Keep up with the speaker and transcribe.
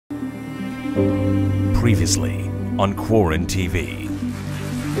Previously on Quaran TV.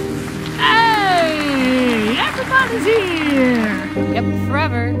 Hey! Everybody's here! Yep,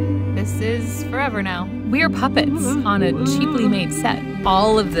 forever. This is forever now. We are puppets on a cheaply made set.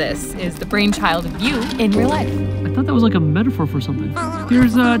 All of this is the brainchild of you in real life. I thought that was like a metaphor for something.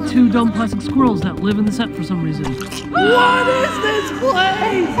 Here's two dumb plastic squirrels that live in the set for some reason. What is this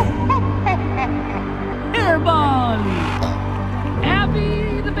place? Hairbolli!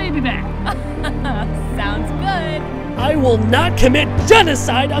 Abby the baby bat. Sounds good. I will not commit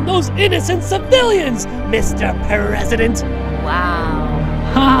genocide on those innocent civilians, Mr. President. Wow.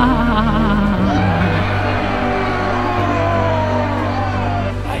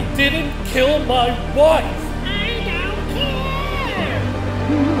 I didn't kill my wife. I don't care.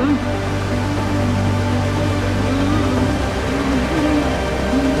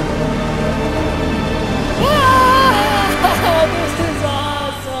 Wow, this is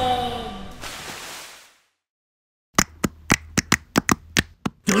awesome.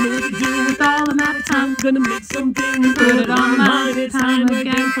 Don't know what to do with all of my time. Gonna make something and put it on my mind. It's time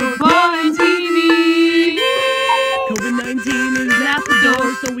again for Quaran TV. COVID-19 is at the door,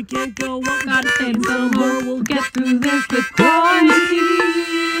 so we can't go out. Gotta stay in somewhere. We'll get through this with Quaran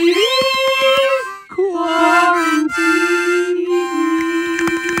TV. Quaran TV.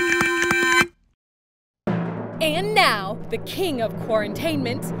 And now, the king of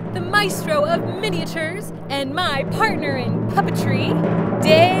quarantainment, the maestro of miniatures, and my partner in puppetry,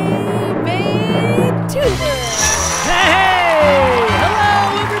 David Tuber. Hey!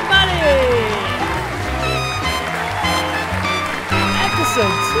 Hello, everybody!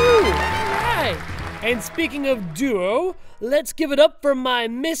 Episode 2! Right. And speaking of duo, let's give it up for my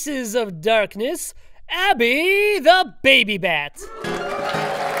Misses of Darkness, Abby the Baby Bat.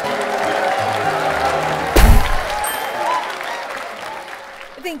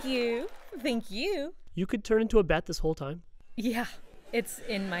 Thank you. Thank you. You could turn into a bat this whole time? Yeah, it's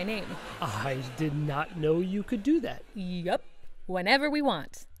in my name. I did not know you could do that. Yup. Whenever we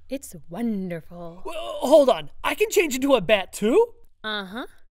want. It's wonderful. Well, hold on. I can change into a bat too? Uh-huh.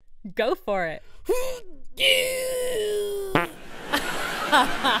 Go for it.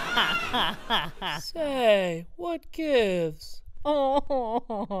 Say, what gives?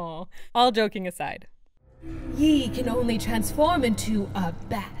 Oh, all joking aside. Ye can only transform into a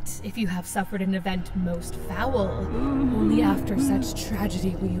bat if you have suffered an event most foul. Only after such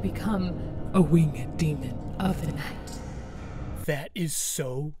tragedy will you become a winged demon of the night. That is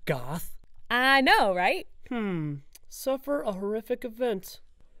so goth. I know, right? Suffer a horrific event.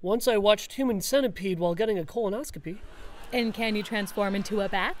 Once I watched Human Centipede while getting a colonoscopy. And can you transform into a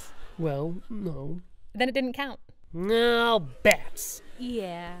bat? Well, no. Then it didn't count. No, bats.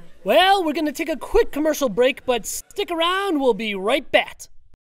 Yeah. Well, we're gonna take a quick commercial break, but stick around, we'll be right back.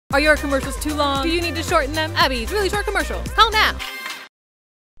 Are your commercials too long? Do you need to shorten them? Abby's really short commercials. Call now.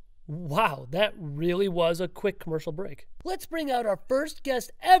 Wow, that really was a quick commercial break. Let's bring out our first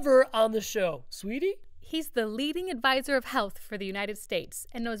guest ever on the show. Sweetie? He's the leading advisor of health for the United States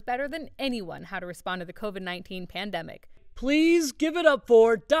and knows better than anyone how to respond to the COVID-19 pandemic. Please give it up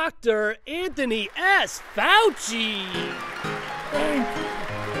for Dr. Anthony S. Fauci. Thank you.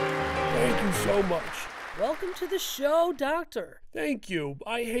 Thank you so much. Welcome to the show, Doctor. Thank you.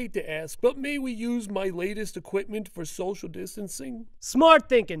 I hate to ask, but may we use my latest equipment for social distancing? Smart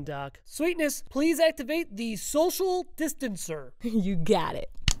thinking, Doc. Sweetness, please activate the social distancer. You got it.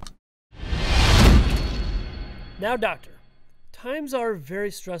 Now, Doctor, times are very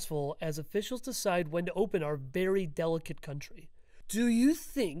stressful as officials decide when to open our very delicate country. Do you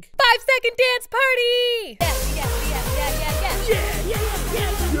think... 5-second dance party!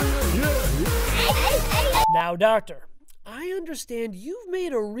 Now, Doctor, I understand you've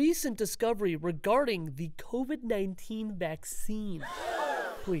made a recent discovery regarding the COVID-19 vaccine.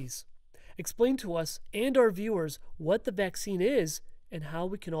 Please, explain to us and our viewers what the vaccine is and how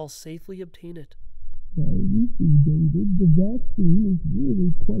we can all safely obtain it. Well, you see, David, the vaccine is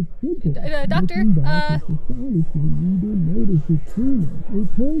really quite simple. Doctor, Astonishing, you didn't notice it sooner. It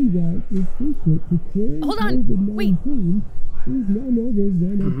turns out the secret to curing hold on, wait. COVID-19 is none other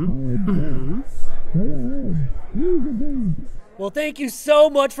than a hard Go ahead, use the baby. Well, thank you so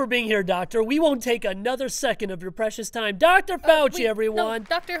much for being here, Doctor. We won't take another second of your precious time. Dr. Fauci, wait, everyone. No,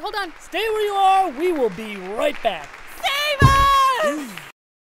 doctor, hold on. Stay where you are. We will be right back. Save us!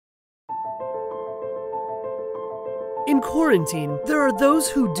 In quarantine, there are those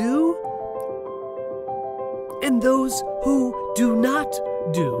who do and those who do not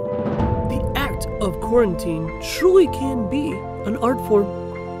do. The act of quarantine truly can be an art form.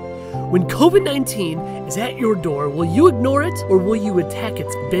 When COVID-19 is at your door, will you ignore it or will you attack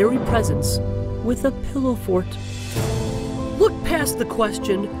its very presence with a pillow fort? Look past the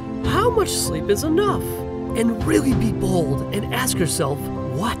question, how much sleep is enough? And really be bold and ask yourself,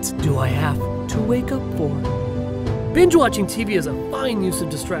 what do I have to wake up for? Binge watching TV is a fine use of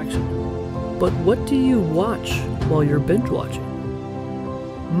distraction. But what do you watch while you're binge watching?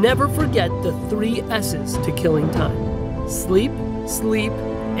 Never forget the 3 S's to killing time. Sleep, sleep,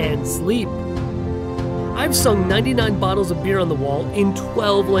 and sleep. I've sung 99 bottles of beer on the wall in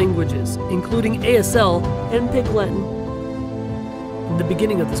 12 languages, including ASL and Pig Latin. In the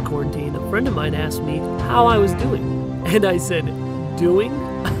beginning of this quarantine, a friend of mine asked me how I was doing. And I said, doing?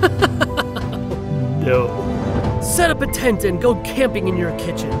 No. Set up a tent and go camping in your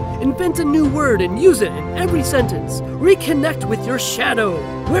kitchen. Invent a new word and use it in every sentence. Reconnect with your shadow.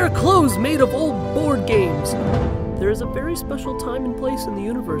 Wear clothes made of old board games. There is a very special time and place in the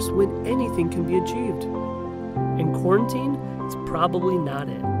universe when anything can be achieved. And quarantine is probably not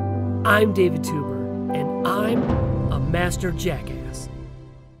it. I'm David Tuber, and I'm a master jackass.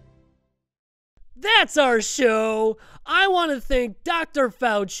 That's our show. I want to thank Dr.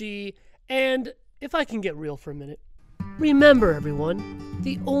 Fauci, and if I can get real for a minute, remember everyone,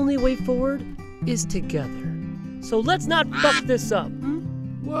 the only way forward is together. So let's not fuck this up.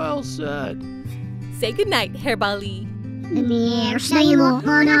 Well said. Say goodnight, Hairbolli.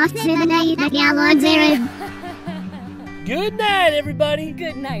 Good night, everybody.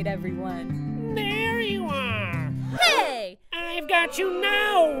 Good night, everyone. There you are. Hey! I've got you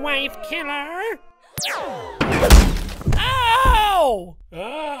now, wife killer. Ow!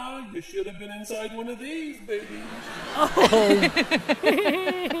 Ah, you should have been inside one of these, baby. Oh,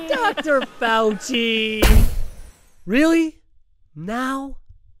 Dr. Fauci. Really? Now?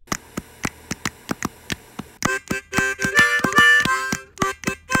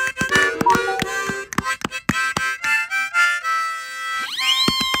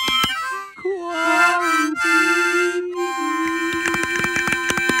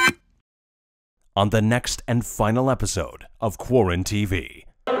 On the next and final episode of Quaran TV.